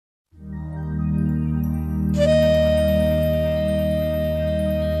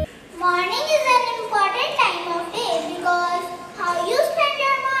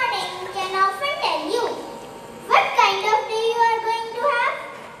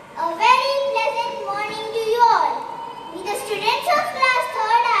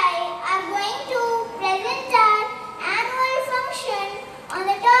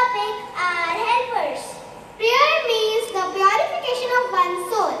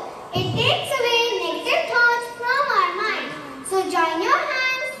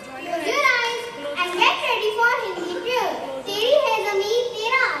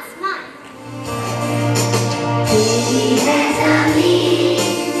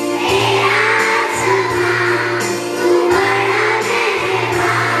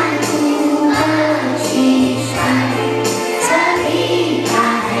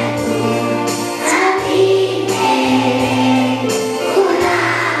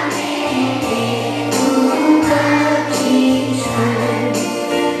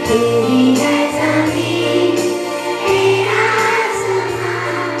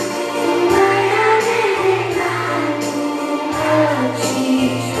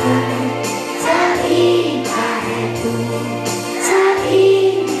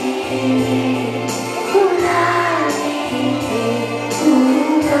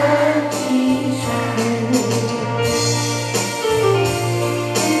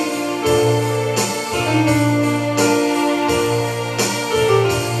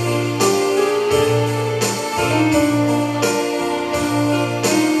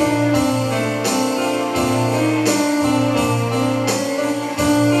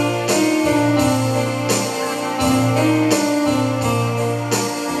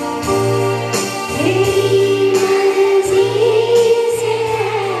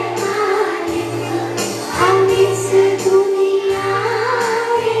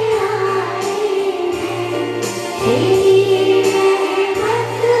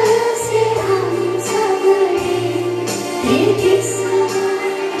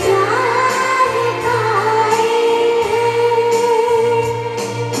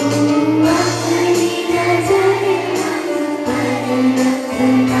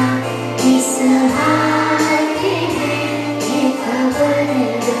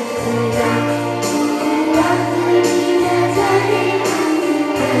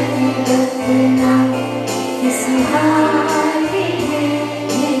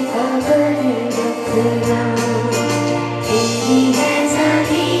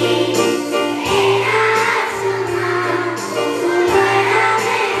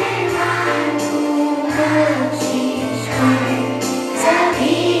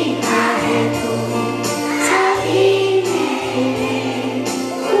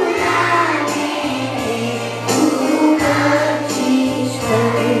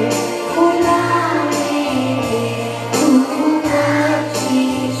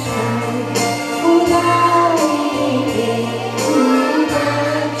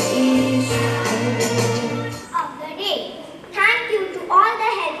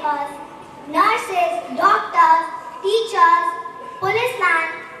nurses, doctors, teachers, policemen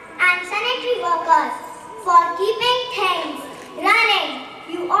and sanitary workers for keeping things running.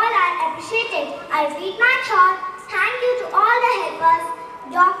 You all are appreciated. I repeat my thought. Thank you to all the helpers,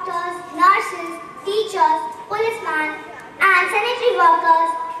 doctors, nurses, teachers, policemen and sanitary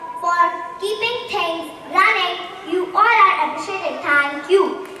workers for keeping things running. You all are appreciated. Thank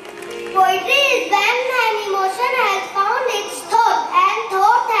you. Poetry is when an emotion has found its thought and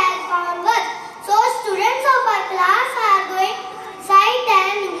thought has found words. So students of our class are going to recite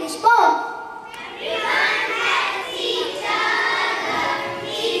an English poem. Everyone helps each other.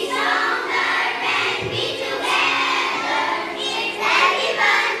 Be stronger when we together. If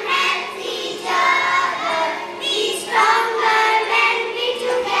everyone helps each other. Be stronger when we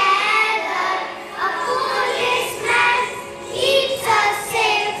together. A policeman keeps us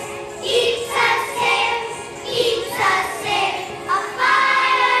safe. Keeps us safe, keeps us safe. A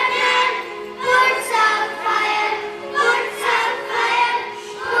fireman puts out fire, puts out fire,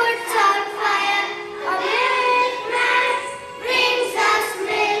 puts out fire. A milkman brings us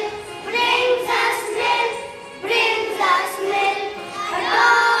milk, brings us milk, brings us milk. A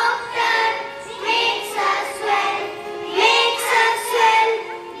doctor makes us well, makes us well,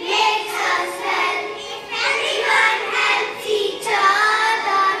 makes us well. If everyone helps each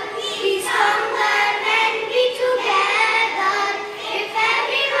other, be stronger when we together. If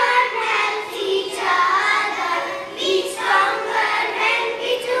everyone helps each other, be stronger when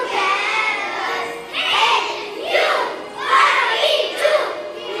we together. Hey, you, what are we do?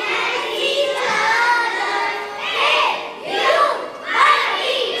 Help each other. Hey, you, what are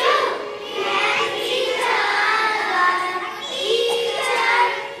we do? Help each other. Teacher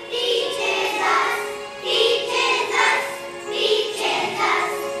teaches us, teaches us, teaches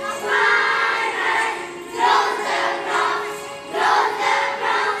us. Farmer grows the crops, grows the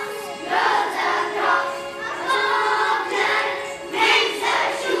crops, grows the crops. Doctor mends the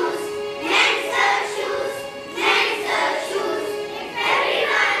shoes, mends the shoes, mends the shoes. If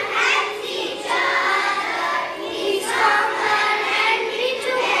everyone helps each other, be stronger and be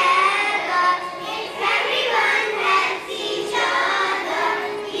together. If everyone helps each other,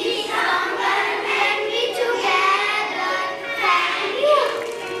 be stronger and be together. Thank you.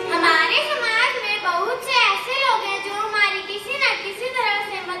 हमारे समाज में बहुत से ऐसे लोग हैं जो हमारी किसी न किसी तरह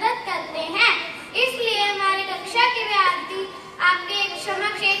से मदद करते हैं। इसलिए हमारी कक्षा के विद्यार्थी आपके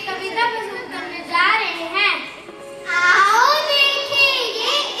समक्ष एक कविता प्रस्तुत करने जा रहे हैं। आओ देखें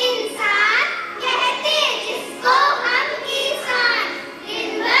ये इंसान, कहते जिसको हम किसान। दिन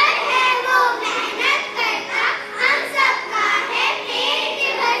भर है वो मेहनत करता, हम सबका है पेट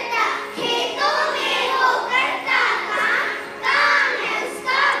भरता। खेतों में वो करता काम, काम है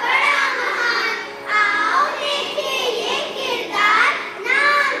उसका बड़ा महान। आओ देखें ये किरदार,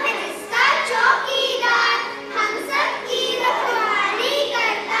 नाम है जिसका चौकीदार। हम सबकी रखवाली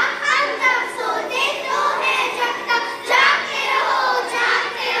करता, हम सब सोते तो है जगता। जागते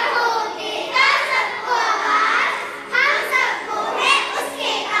रहो, देगा सबको आवाज। हम सबको है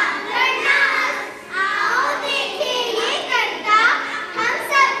उसके काम करना। आओ देखें ये करता, हम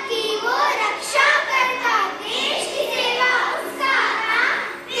सबकी वो रक्षा करता। देश की सेवा उसका काम,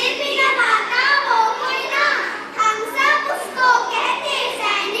 फिर भी न भाता वो कोई नाम। हम सब उसको कहते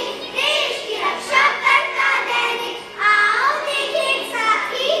सैनिक, देश की रक्षा करता दैनिक। आओ देखें एक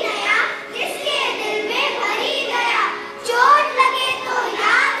साथी नया, जिसके दिल में भरी दया। चोट लगे तो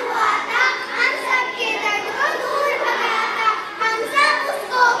याद हुआ था, हम सबके दर्द को दूर भगाता। हम सब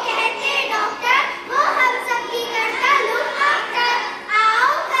उसको कहते डॉक्टर, वो हम सबकी करता लुक आफ्टर।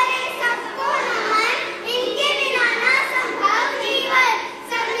 आओ करें सबको नमन, इनके बिना ना संभव जीवन।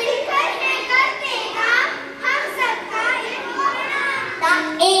 सब मिलकर है करते काम, हम सबका है नाम। The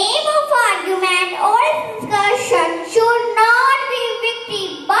aim of argument or discussion should not be victory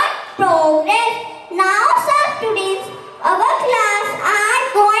but progress. Now, sir, students, our class are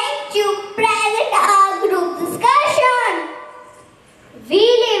going to present a group discussion. We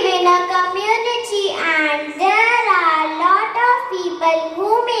live in a community and there are a lot of people who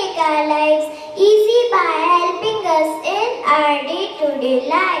make our lives easy by helping us in our day-to-day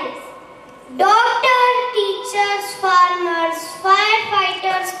lives. Doctors, teachers, farmers,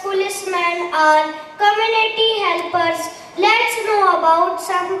 firefighters, policemen are community helpers. Let's know about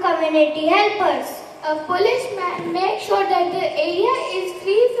some community helpers. A policeman makes sure that the area is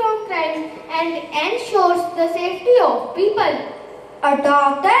free from crime and ensures the safety of people. A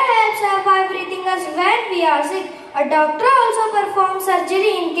doctor helps us everything us when we are sick. A doctor also performs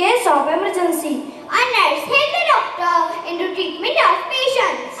surgery in case of emergency. A nurse helps the doctor in the treatment of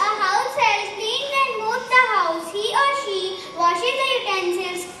patients. A house helps clean and moves the house. He or she washes the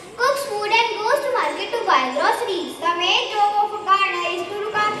utensils, cooks food and goes to market to buy groceries. The main job of a gardener is to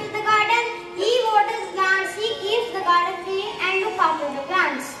look after the garden. He waters plants, he keeps the garden clean and look after the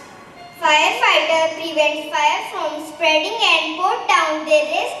plants. Firefighter prevents fire from spreading and put down. They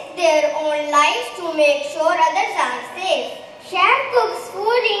risk their own lives to make sure others are safe. Chef cooks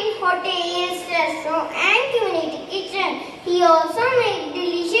food in hotels, restaurants and community kitchen. He also makes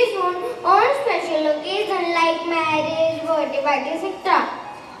delicious food on special occasions like marriage, birthday parties, etc.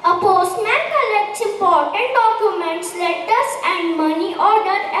 A postman collects important documents, letters and money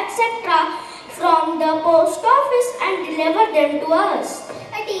order, etc. from the post office and deliver them to us.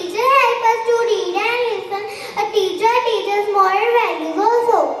 A teacher helps us to read and listen. A teacher teaches moral values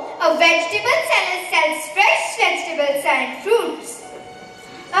also. A vegetable seller sells fresh vegetables and fruits.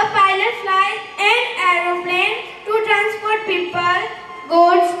 A pilot flies an aeroplane to transport people,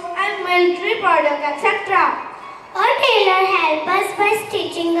 goods and military products, etc. A tailor helps us by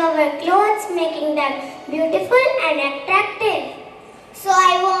stitching our clothes, making them beautiful and attractive. So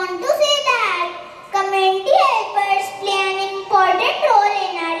I want to say that community helpers play an important role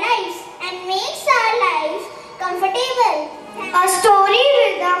in our lives and makes our lives comfortable. A story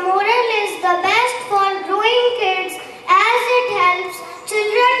with the moral is the best for growing kids as it helps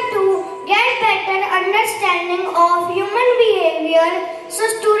children to get better understanding of human behavior. So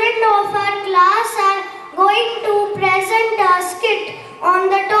students of our class are going to present a skit on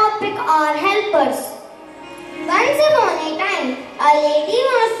the topic our helpers. Once upon a time, a lady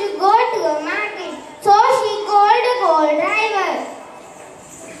wants to go to a market, so she called a call driver.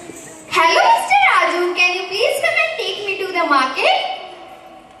 Hello Mr. Raju, can you please come and take me to the market?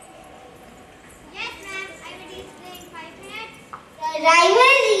 Yes ma'am, I will reach there in 5 minutes. The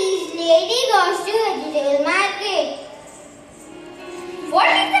driver reached, lady goes to vegetable market. What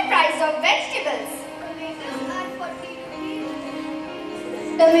is the price of vegetables?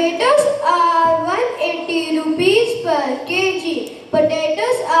 Tomatoes are 180 rupees per kg.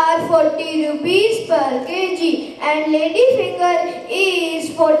 Potatoes are 40 rupees per kg. And ladyfinger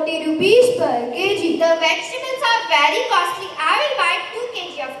is 40 rupees per kg. The vegetables are very costly. I will buy 2 kg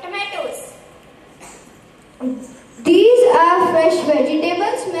of tomatoes. These are fresh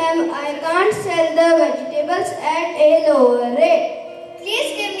vegetables, ma'am. I can't sell the vegetables at a lower rate. Please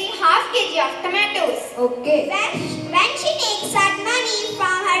give me half kg of tomatoes. Okay. When she takes out money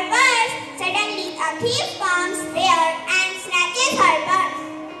from her purse, suddenly a thief comes there and snatches her purse.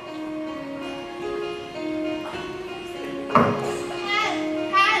 Help!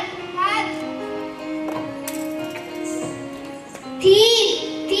 Help! Help! Thief!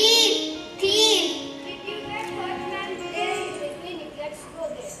 Thief! Thief! Did you get hurt, ma'am? There is a clinic. Let's go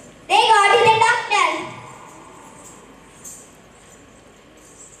there. They go to the doctor.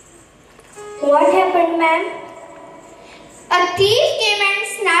 What happened, ma'am? A thief came and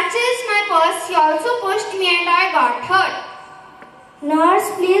snatches my purse. He also pushed me and I got hurt. Nurse,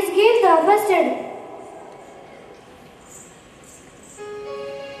 please give the first aid.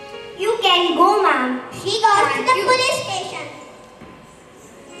 You can go, ma'am. She goes to Thank the you. police station.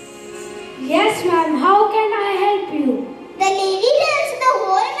 Yes, ma'am. How can I help you? The lady tells the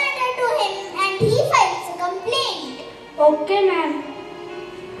whole matter to him and he files a complaint. Okay, ma'am.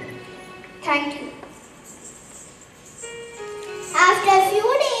 Thank you. After a few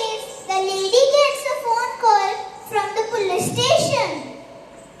days, the lady gets a phone call from the police station.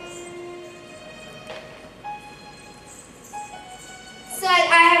 Sir,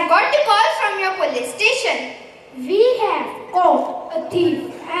 I have got a call from your police station. We have caught a thief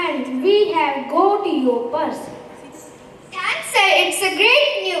and we have got your purse. Thanks, sir. It's a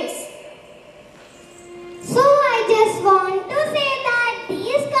great news. So I just want to say that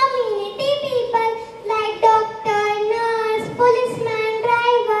these community people like doctor, nurse, policeman,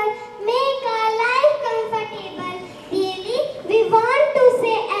 driver make our life comfortable. Really, we want to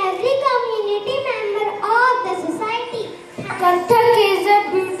say every community member of the society. Kathak is a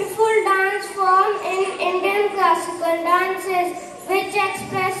beautiful dance form in Indian classical dances which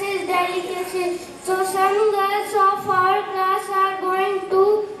expresses delicacy. So some girls of our class are going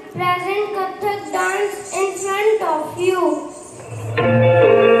to present Kathak dance in front of you.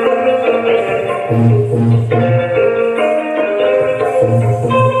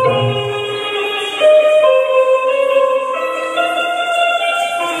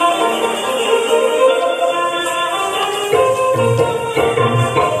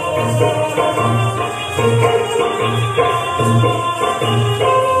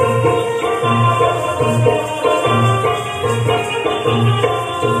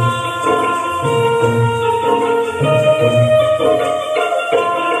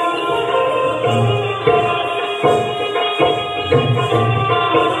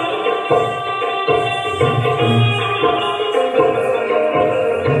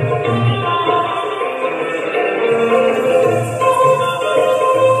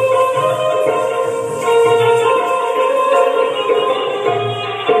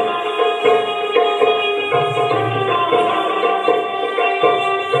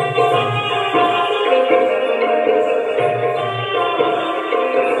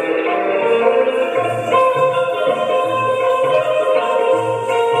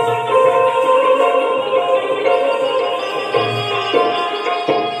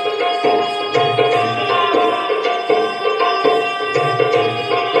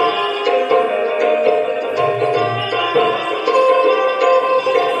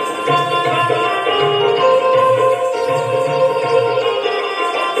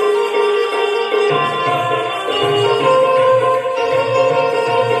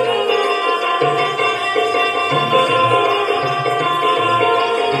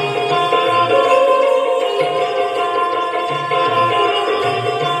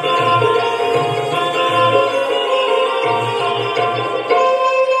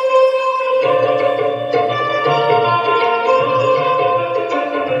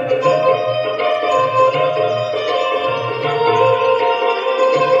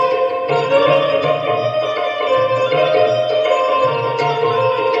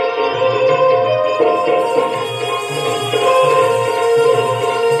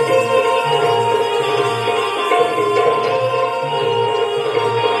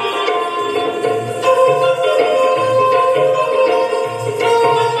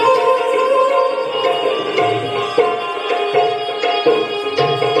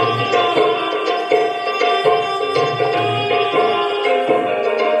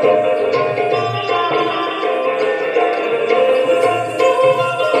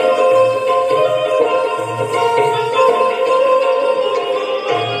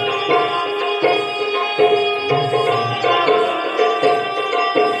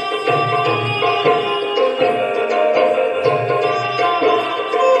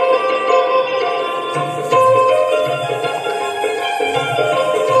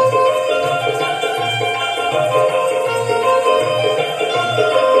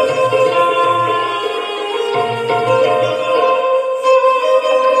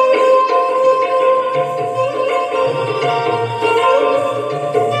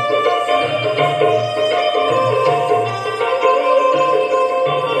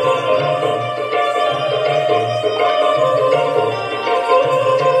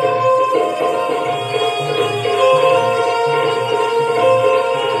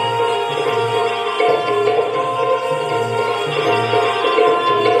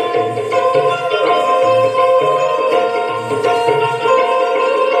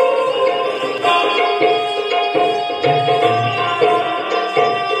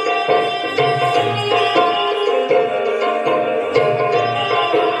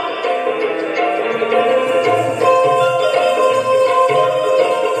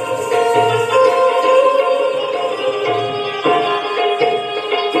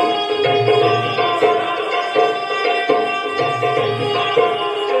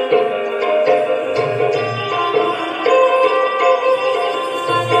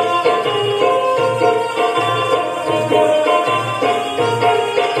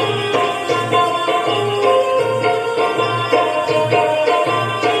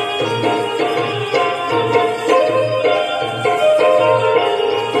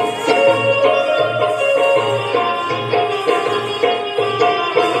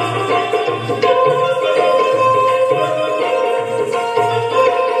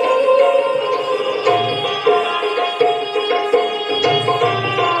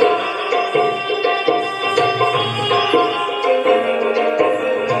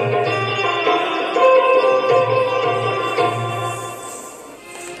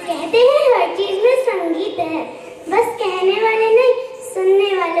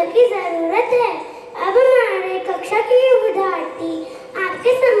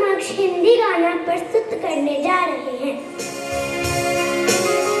 आपके समक्ष हिंदी गाना प्रस्तुत करने जा रहे हैं।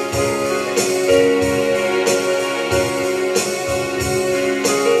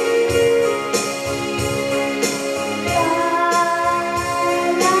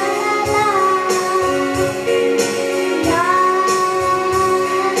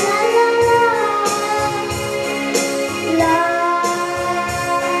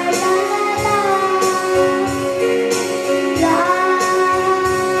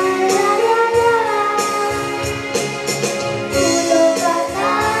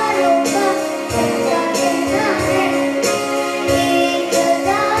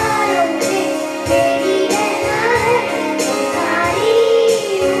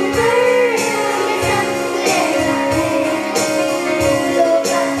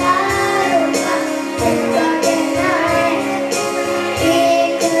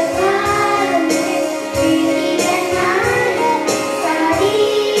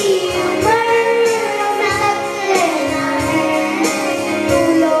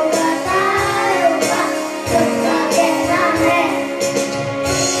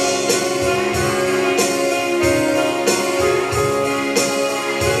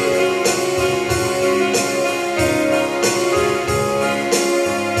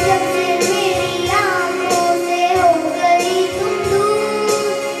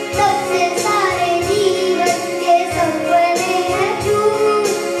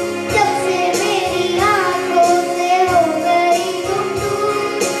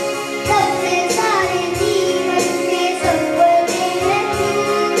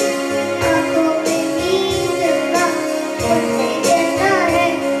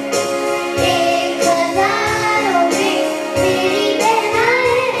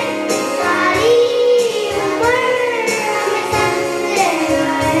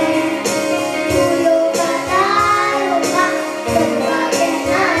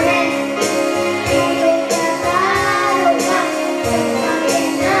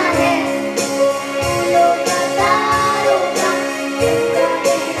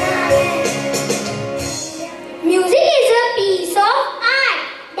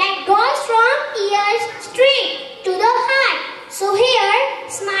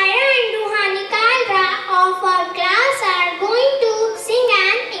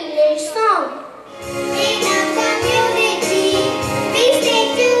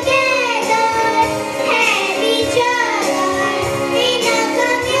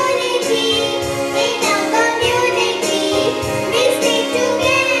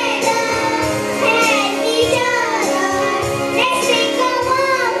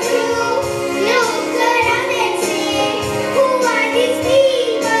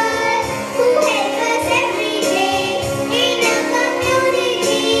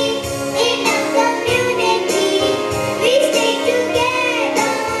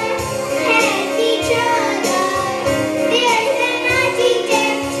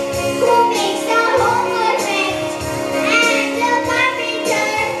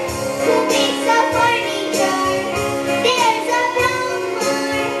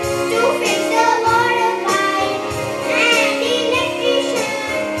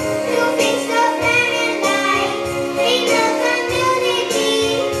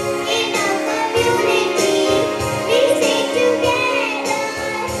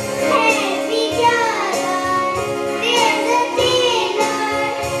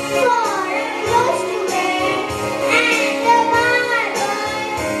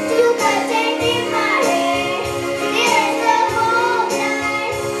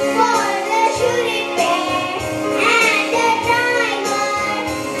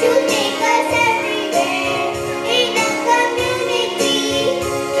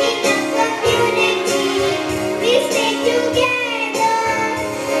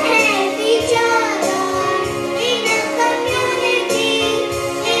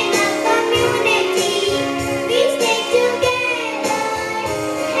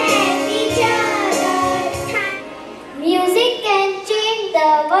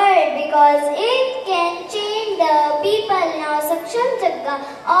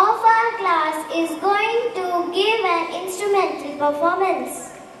 Of our class is going to give an instrumental performance.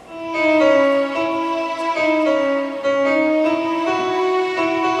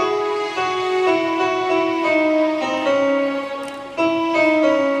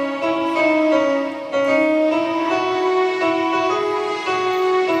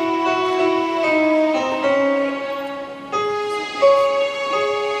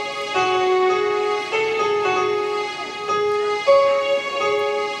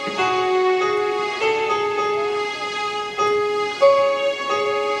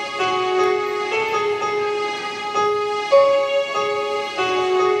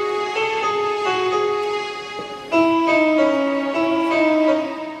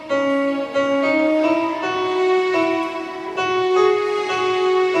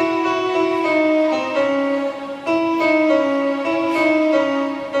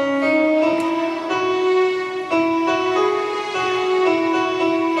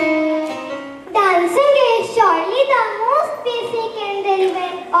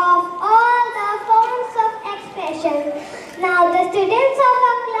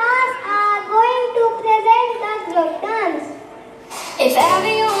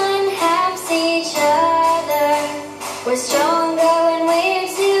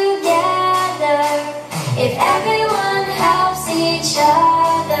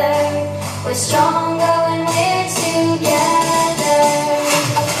 We're stronger when we're together.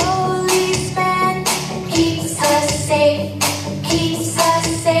 A policeman keeps us safe, keeps us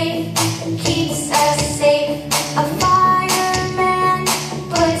safe, keeps us safe. A fireman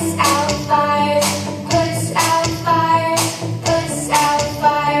puts out fires, puts out fires, puts out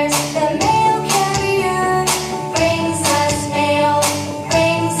fires. The mail carrier brings us mail,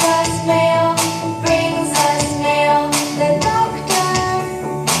 brings us mail, brings us mail. The doctor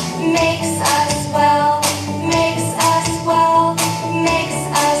makes us well, makes us well, makes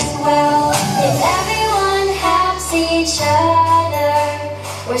us well. If everyone helps each other,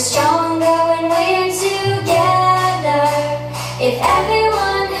 we're stronger when we're together. If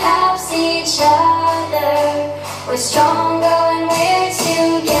everyone helps each other, we're stronger.